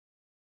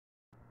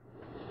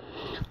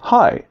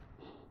Hi,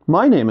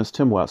 my name is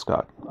Tim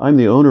Westcott. I'm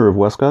the owner of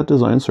Westcott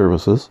Design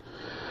Services,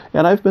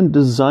 and I've been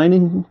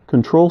designing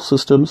control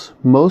systems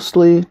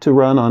mostly to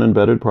run on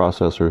embedded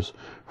processors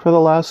for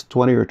the last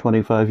 20 or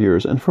 25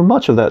 years, and for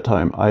much of that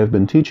time I have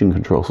been teaching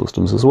control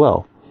systems as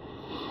well.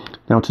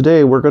 Now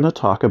today we're going to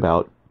talk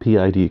about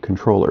PID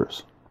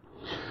controllers.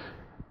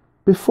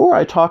 Before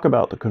I talk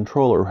about the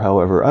controller,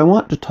 however, I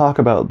want to talk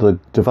about the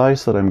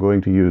device that I'm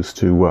going to use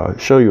to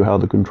show you how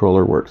the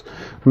controller works.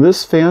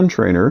 This fan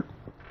trainer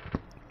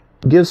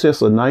gives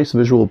us a nice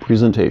visual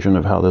presentation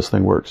of how this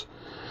thing works.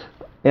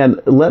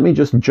 And let me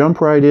just jump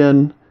right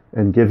in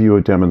and give you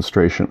a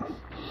demonstration.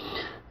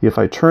 If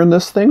I turn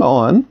this thing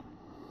on,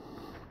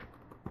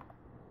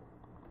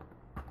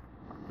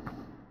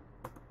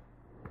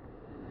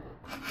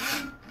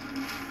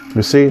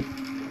 you see,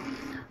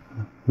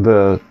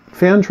 the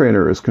fan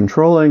trainer is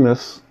controlling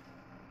this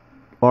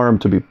arm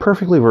to be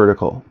perfectly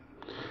vertical.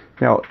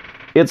 Now,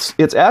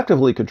 it's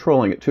actively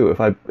controlling it too.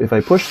 If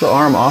I push the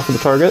arm off of the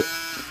target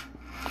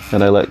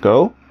and I let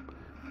go,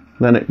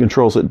 then it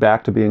controls it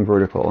back to being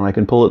vertical. And I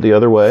can pull it the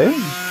other way.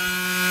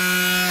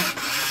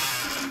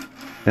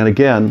 And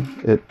again,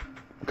 it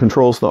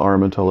controls the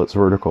arm until it's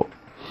vertical.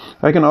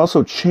 I can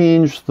also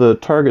change the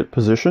target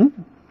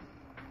position.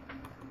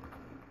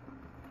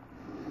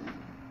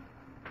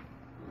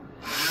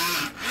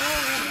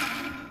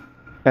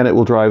 And it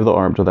will drive the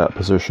arm to that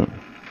position.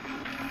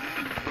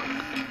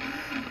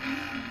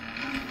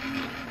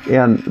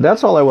 And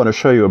that's all I want to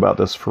show you about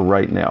this for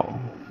right now.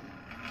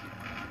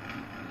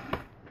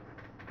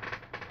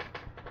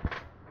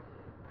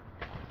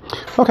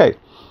 Okay,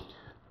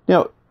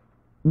 now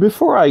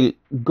before I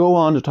go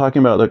on to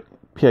talking about the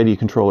PID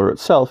controller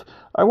itself,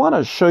 I want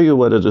to show you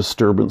what a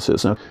disturbance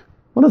is. Now,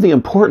 one of the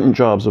important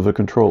jobs of a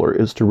controller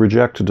is to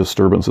reject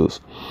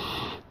disturbances.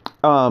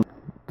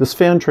 This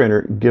fan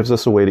trainer gives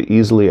us a way to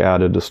easily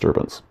add a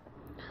disturbance.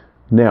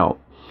 Now,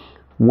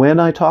 when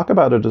I talk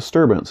about a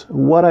disturbance,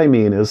 what I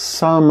mean is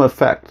some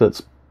effect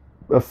that's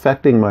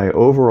affecting my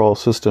overall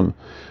system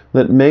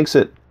that makes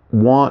it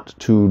want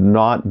to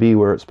not be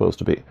where it's supposed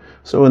to be.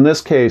 So in this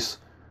case,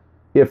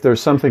 if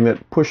there's something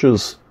that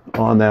pushes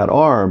on that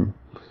arm,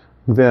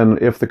 then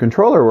if the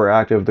controller were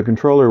active, the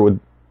controller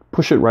would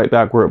push it right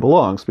back where it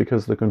belongs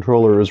because the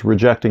controller is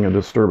rejecting a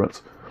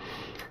disturbance.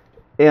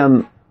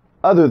 And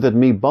other than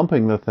me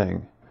bumping the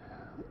thing,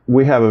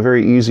 we have a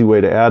very easy way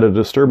to add a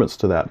disturbance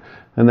to that,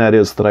 and that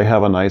is that I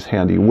have a nice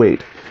handy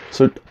weight.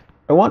 So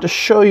I want to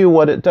show you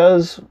what it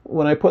does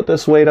when I put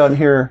this weight on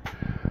here,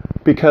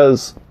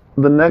 because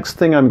the next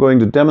thing I'm going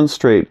to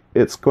demonstrate,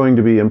 it's going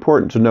to be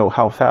important to know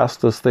how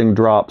fast this thing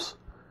drops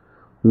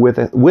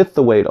with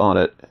the weight on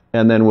it,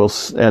 and then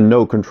and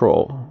no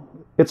control.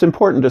 It's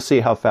important to see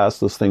how fast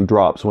this thing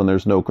drops when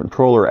there's no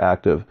controller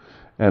active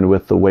and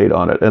with the weight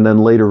on it. And then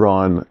later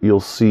on,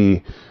 you'll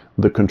see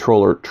the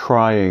controller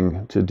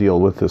trying to deal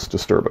with this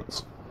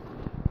disturbance.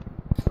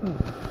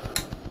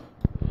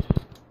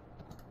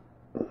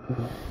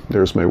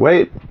 There's my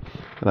weight,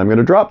 and I'm going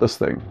to drop this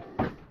thing.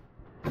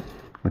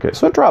 Okay,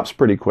 so it drops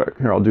pretty quick.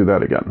 Here, I'll do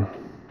that again.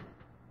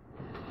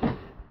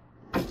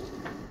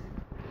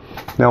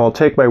 Now I'll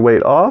take my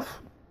weight off,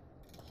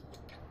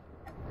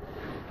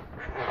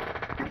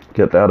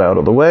 get that out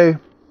of the way,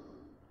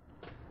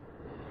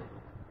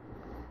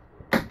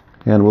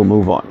 and we'll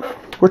move on.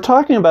 We're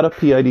talking about a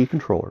PID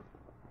controller.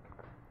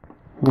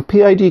 The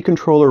PID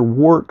controller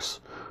works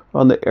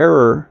on the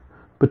error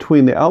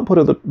between the output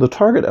of the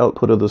target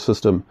output of the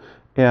system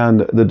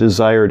and the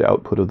desired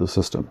output of the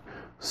system.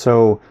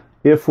 So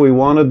if we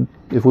want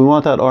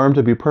that arm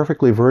to be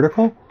perfectly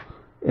vertical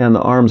and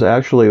the arm's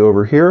actually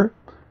over here,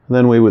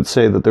 then we would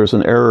say that there's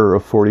an error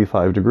of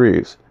 45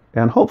 degrees.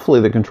 And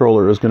hopefully the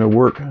controller is going to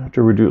work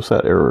to reduce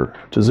that error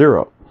to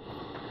 0.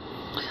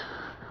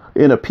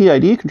 In a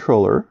PID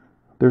controller,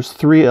 there's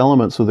 3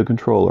 elements of the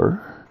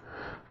controller,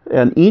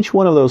 and each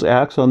one of those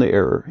acts on the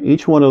error.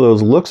 Each one of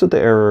those looks at the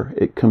error,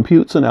 it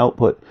computes an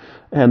output,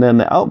 and then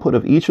the output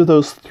of each of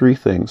those 3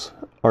 things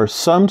are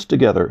summed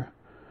together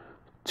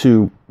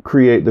to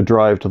create the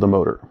drive to the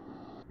motor.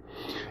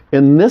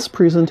 In this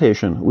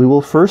presentation, we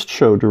will first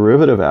show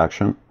derivative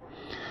action,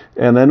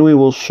 and then we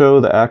will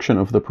show the action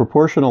of the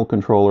proportional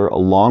controller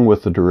along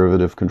with the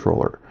derivative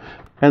controller.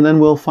 And then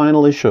we'll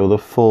finally show the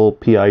full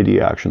PID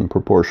action,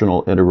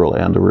 proportional, integral,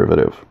 and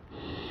derivative.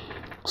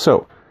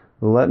 So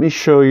let me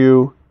show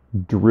you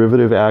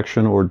derivative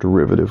action or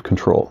derivative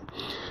control.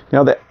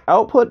 Now the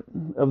output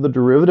of the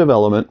derivative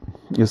element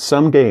is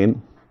some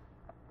gain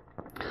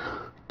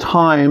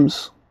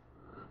times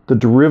the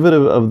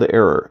derivative of the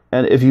error.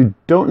 And if you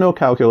don't know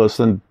calculus,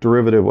 then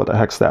derivative, what the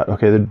heck's that?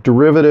 Okay, the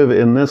derivative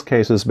in this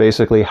case is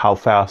basically how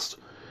fast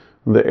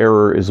the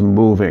error is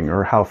moving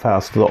or how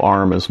fast the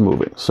arm is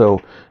moving.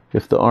 So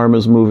if the arm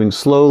is moving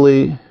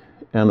slowly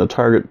and the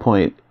target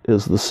point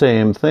is the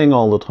same thing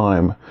all the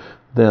time,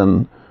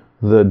 then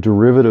the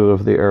derivative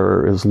of the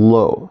error is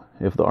low.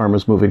 If the arm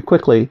is moving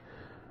quickly,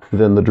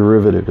 then the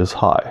derivative is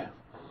high.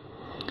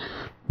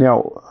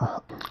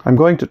 Now, I'm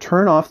going to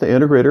turn off the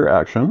integrator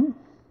action.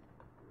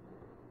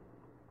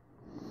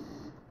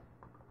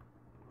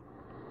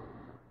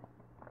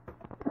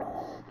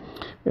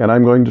 And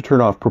I'm going to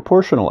turn off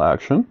proportional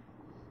action.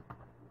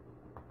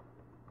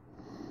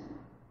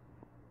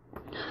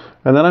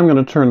 And then I'm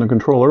going to turn the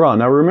controller on.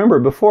 Now remember,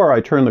 before I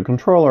turned the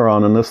controller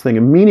on and this thing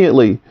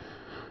immediately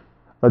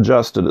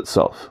adjusted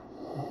itself.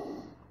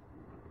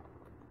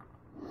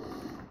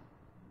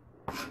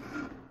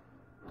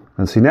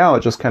 And see, now it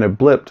just kind of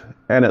blipped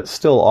and it's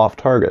still off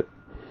target.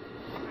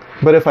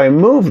 But if I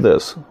move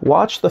this,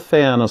 watch the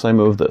fan as I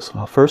move this.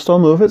 First I'll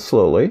move it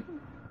slowly.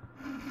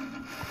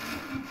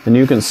 And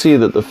you can see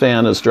that the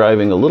fan is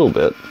driving a little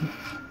bit.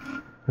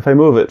 If I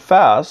move it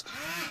fast,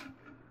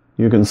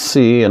 you can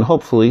see and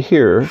hopefully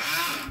hear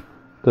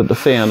that the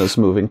fan is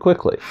moving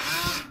quickly.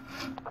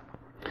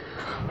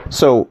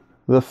 So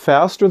the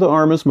faster the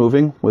arm is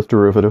moving with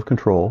derivative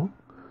control,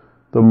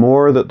 the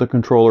more that the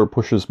controller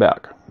pushes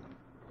back.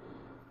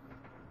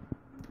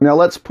 Now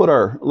let's put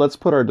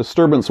our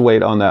disturbance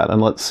weight on that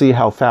and let's see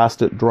how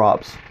fast it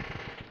drops.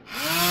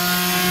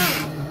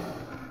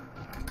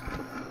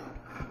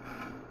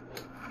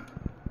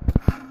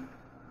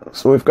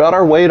 So we've got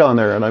our weight on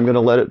there and I'm going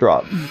to let it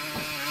drop.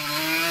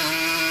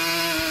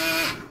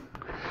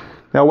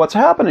 Now what's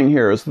happening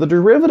here is the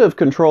derivative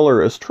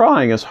controller is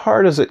trying as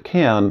hard as it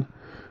can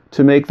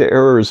to make the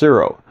error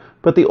 0.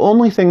 But the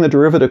only thing the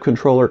derivative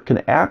controller can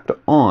act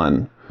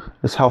on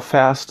is how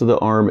fast the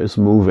arm is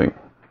moving.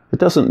 It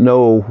doesn't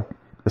know,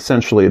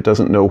 essentially it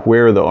doesn't know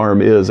where the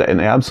arm is in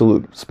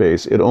absolute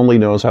space. It only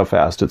knows how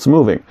fast it's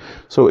moving.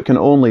 So it can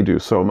only do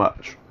so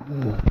much.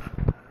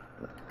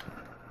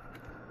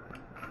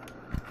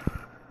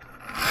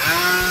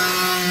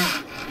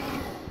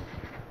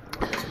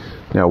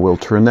 Now we'll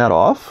turn that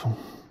off.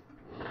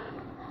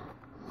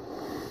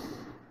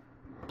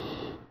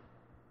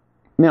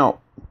 Now,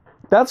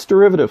 that's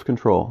derivative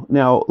control.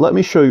 Now, let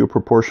me show you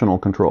proportional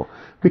control.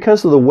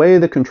 Because of the way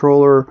the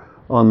controller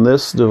on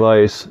this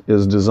device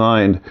is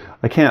designed,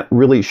 I can't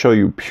really show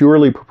you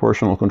purely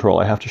proportional control.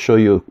 I have to show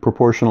you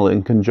proportional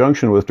in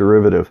conjunction with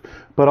derivative.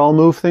 But I'll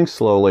move things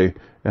slowly,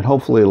 and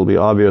hopefully it'll be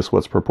obvious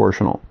what's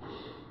proportional.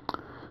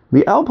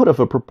 The output of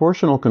a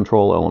proportional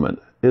control element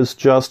is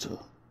just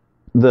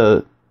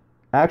the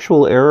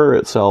actual error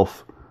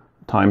itself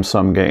times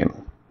some gain.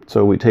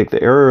 So we take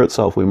the error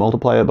itself, we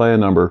multiply it by a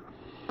number,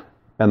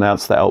 and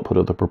that's the output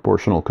of the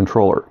proportional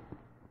controller.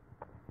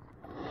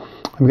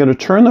 I'm going to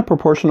turn the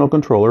proportional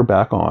controller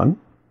back on.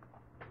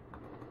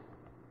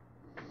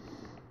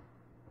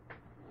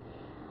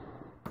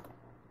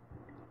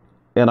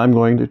 And I'm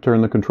going to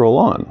turn the control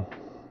on.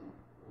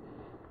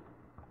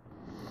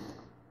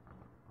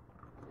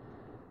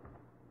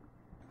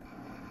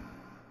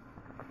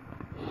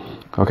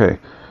 Okay,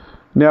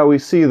 now we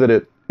see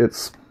that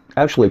it's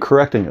actually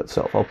correcting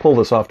itself. I'll pull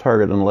this off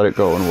target and let it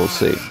go and we'll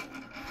see.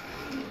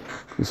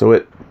 So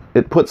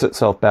it puts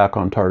itself back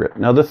on target.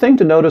 Now the thing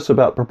to notice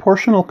about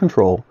proportional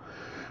control,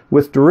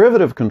 with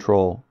derivative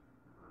control,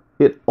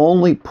 it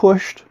only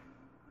pushed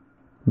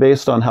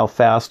based on how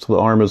fast the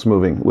arm is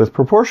moving. With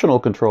proportional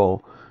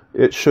control,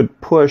 it should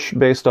push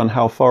based on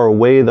how far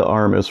away the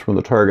arm is from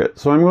the target.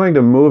 So I'm going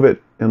to move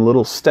it in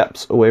little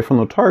steps away from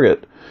the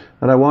target,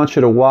 and I want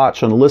you to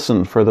watch and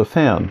listen for the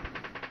fan.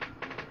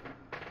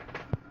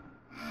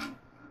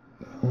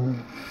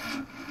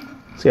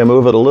 See, I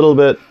move it a little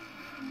bit,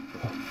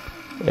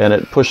 and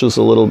it pushes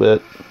a little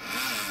bit.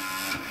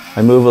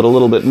 I move it a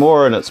little bit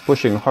more, and it's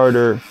pushing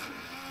harder.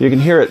 You can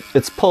hear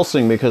it's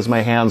pulsing because my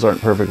hands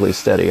aren't perfectly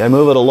steady. I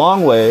move it a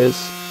long ways,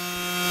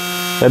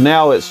 and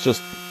now it's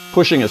just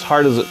pushing as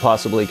hard as it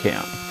possibly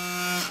can.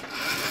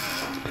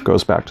 It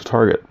goes back to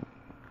target.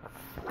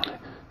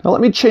 Now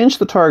let me change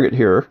the target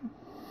here.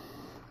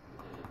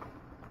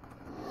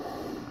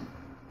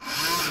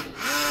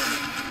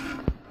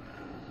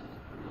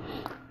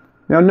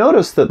 Now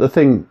notice that the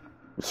thing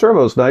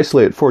servos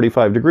nicely at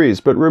 45 degrees,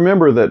 but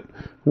remember that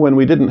when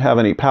we didn't have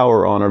any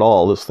power on at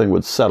all, this thing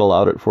would settle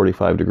out at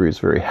 45 degrees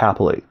very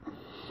happily.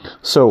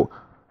 So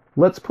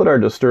let's put our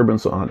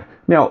disturbance on.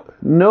 Now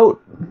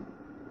note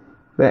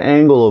the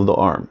angle of the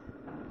arm.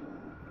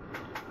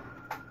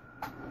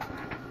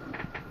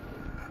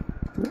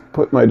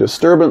 Put my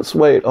disturbance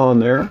weight on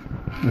there.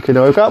 Okay,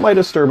 now I've got my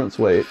disturbance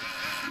weight.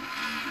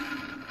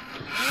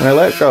 And I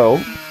let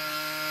go.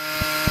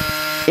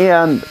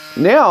 And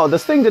now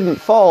this thing didn't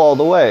fall all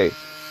the way,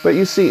 but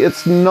you see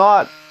it's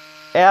not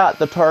at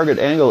the target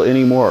angle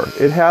anymore.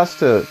 It has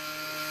to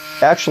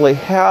actually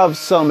have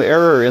some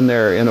error in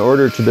there in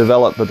order to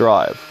develop the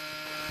drive.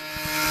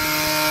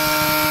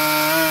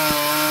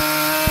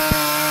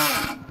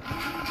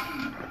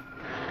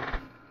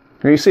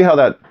 And you see how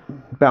that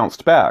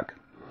bounced back.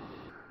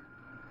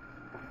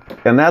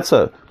 And that's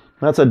a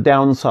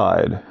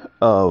downside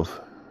of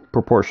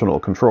proportional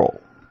control.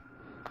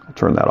 I'll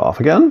turn that off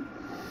again.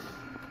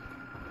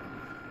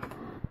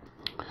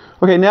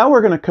 Okay, now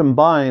we're going to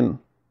combine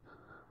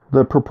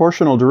the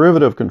proportional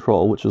derivative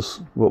control, which is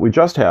what we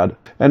just had,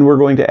 and we're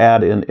going to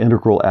add in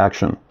integral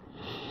action.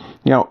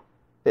 Now,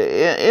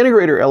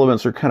 integrator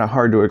elements are kind of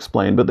hard to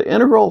explain, but the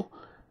integral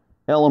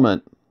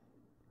element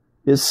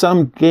is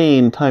some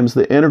gain times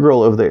the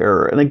integral of the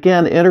error. And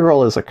again,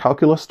 integral is a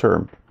calculus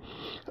term.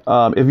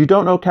 If you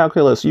don't know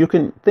calculus, you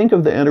can think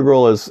of the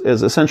integral as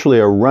essentially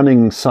a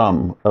running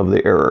sum of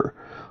the error,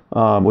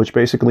 which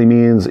basically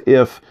means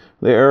if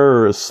the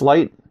error is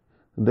slight,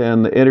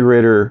 then the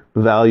integrator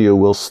value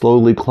will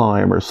slowly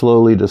climb or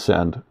slowly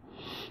descend.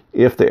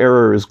 If the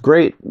error is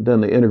great,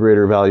 then the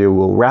integrator value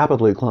will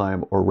rapidly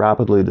climb or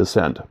rapidly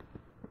descend.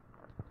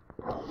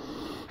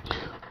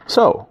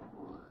 So,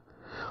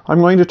 I'm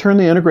going to turn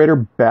the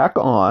integrator back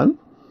on.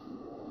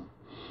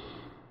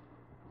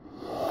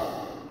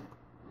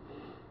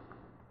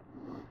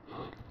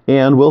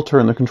 And we'll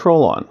turn the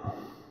control on.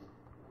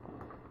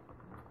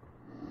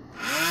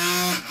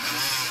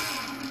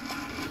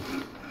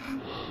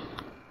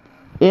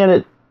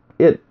 And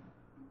it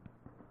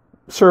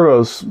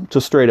servos to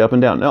straight up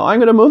and down. Now I'm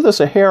going to move this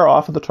a hair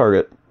off of the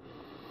target,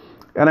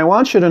 and I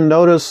want you to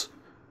notice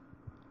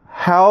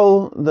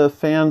how the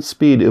fan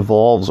speed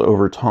evolves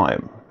over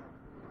time.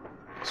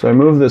 So I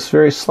move this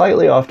very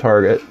slightly off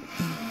target,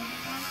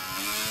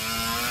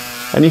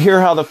 and you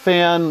hear how the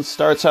fan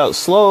starts out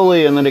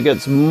slowly and then it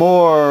gets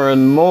more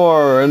and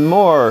more and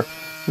more.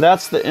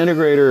 That's the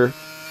integrator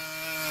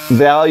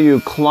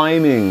value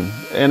climbing,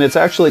 and it's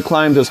actually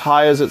climbed as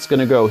high as it's going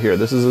to go here.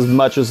 This is as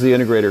much as the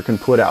integrator can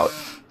put out.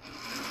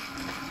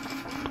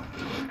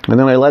 And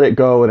then I let it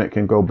go and it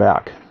can go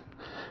back.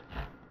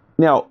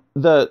 Now,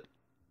 there's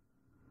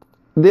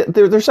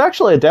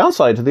actually a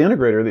downside to the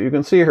integrator that you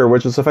can see here,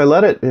 which is if I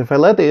let the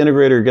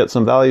integrator get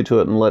some value to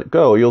it and let it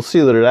go, you'll see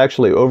that it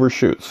actually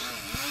overshoots.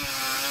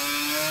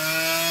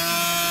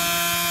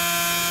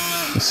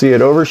 You see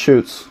it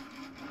overshoots,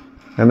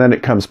 and then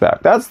it comes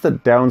back. That's the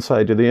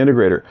downside to the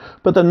integrator.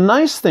 But the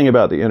nice thing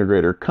about the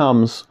integrator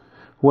comes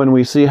when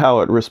we see how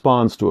it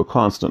responds to a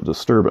constant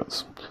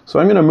disturbance. So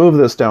I'm going to move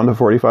this down to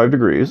 45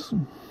 degrees.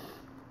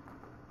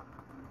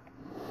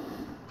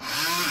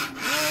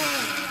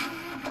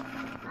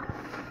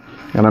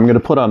 And I'm going to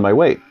put on my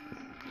weight.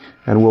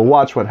 And we'll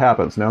watch what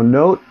happens. Now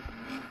note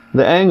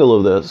the angle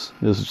of this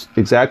is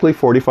exactly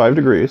 45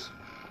 degrees.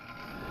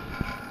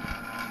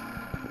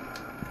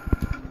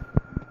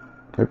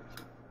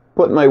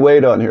 Putting my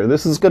weight on here.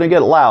 This is going to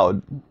get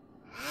loud.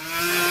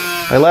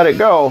 I let it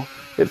go.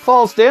 It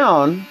falls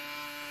down,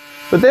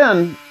 but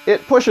then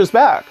it pushes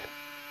back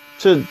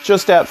to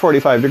just at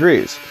 45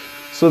 degrees.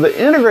 So the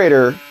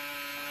integrator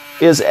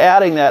is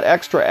adding that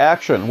extra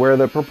action where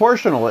the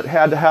proportional, it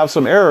had to have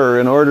some error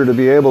in order to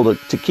be able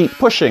to keep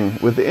pushing.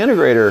 With the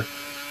integrator,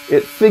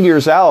 it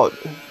figures out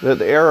that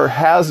the error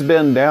has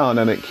been down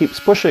and it keeps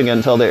pushing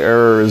until the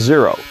error is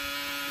 0.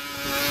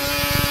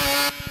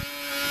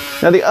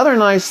 Now the other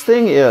nice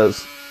thing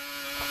is,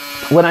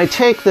 when I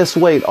take this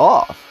weight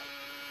off,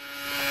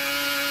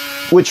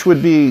 which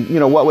would be,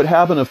 what would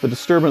happen if the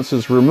disturbance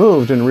is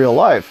removed in real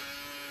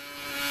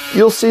life,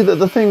 you'll see that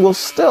the thing will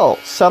still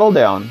settle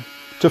down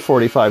to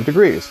 45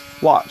 degrees.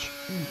 Watch.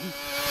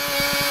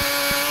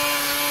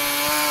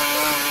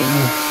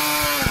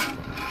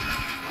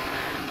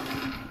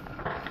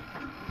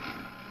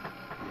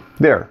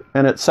 There,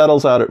 and it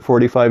settles out at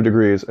 45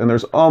 degrees, and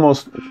there's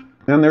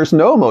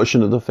no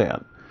motion of the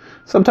fan.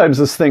 Sometimes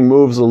this thing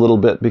moves a little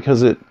bit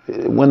because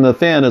when the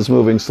fan is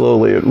moving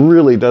slowly, it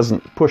really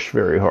doesn't push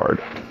very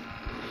hard.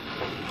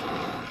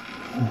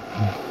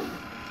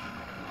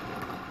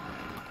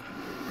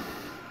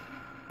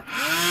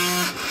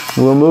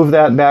 We'll move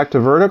that back to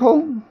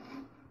vertical.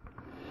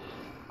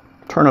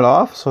 Turn it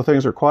off so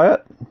things are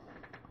quiet.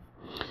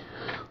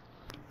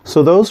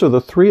 So those are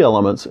the 3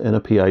 elements in a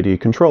PID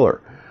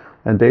controller.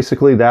 And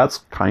basically that's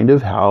kind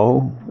of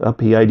how a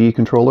PID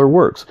controller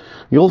works.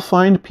 You'll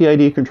find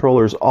PID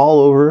controllers all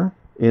over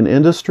in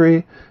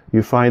industry.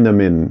 You find them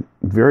in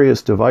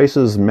various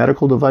devices,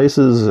 medical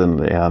devices, and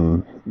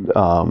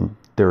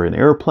they're in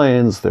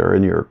airplanes, they're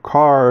in your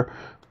car.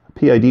 A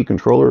PID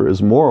controller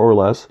is more or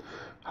less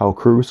how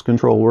cruise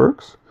control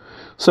works.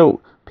 So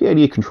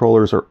PID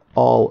controllers are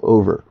all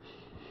over.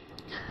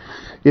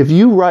 If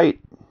you write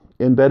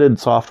embedded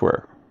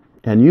software,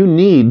 and you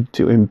need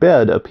to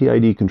embed a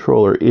PID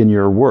controller in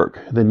your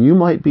work, then you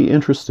might be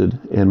interested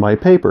in my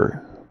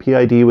paper,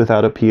 PID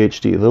Without a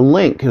PhD. The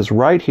link is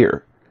right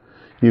here.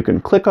 You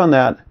can click on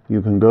that,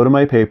 you can go to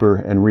my paper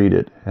and read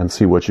it and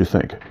see what you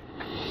think.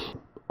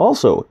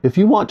 Also, if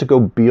you want to go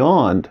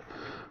beyond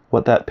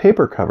what that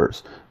paper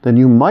covers, then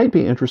you might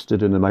be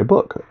interested in my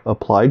book,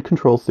 Applied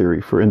Control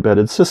Theory for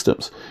Embedded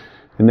Systems.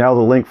 And now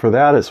the link for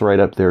that is right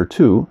up there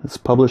too. It's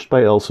published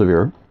by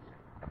Elsevier.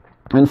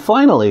 And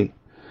finally,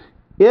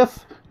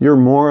 if you're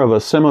more of a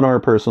seminar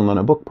person than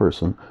a book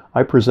person,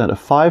 I present a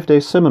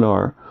 5-day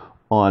seminar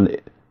on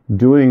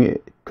doing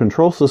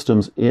control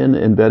systems in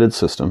embedded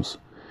systems.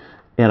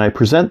 And I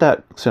present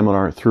that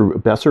seminar through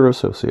Besser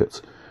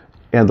Associates.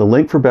 And the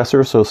link for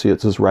Besser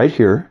Associates is right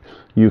here.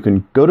 You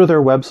can go to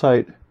their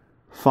website,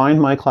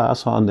 find my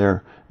class on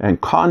there,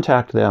 and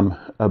contact them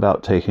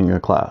about taking a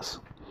class.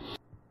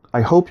 I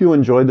hope you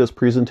enjoyed this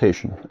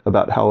presentation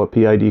about how a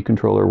PID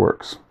controller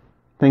works.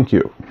 Thank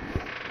you.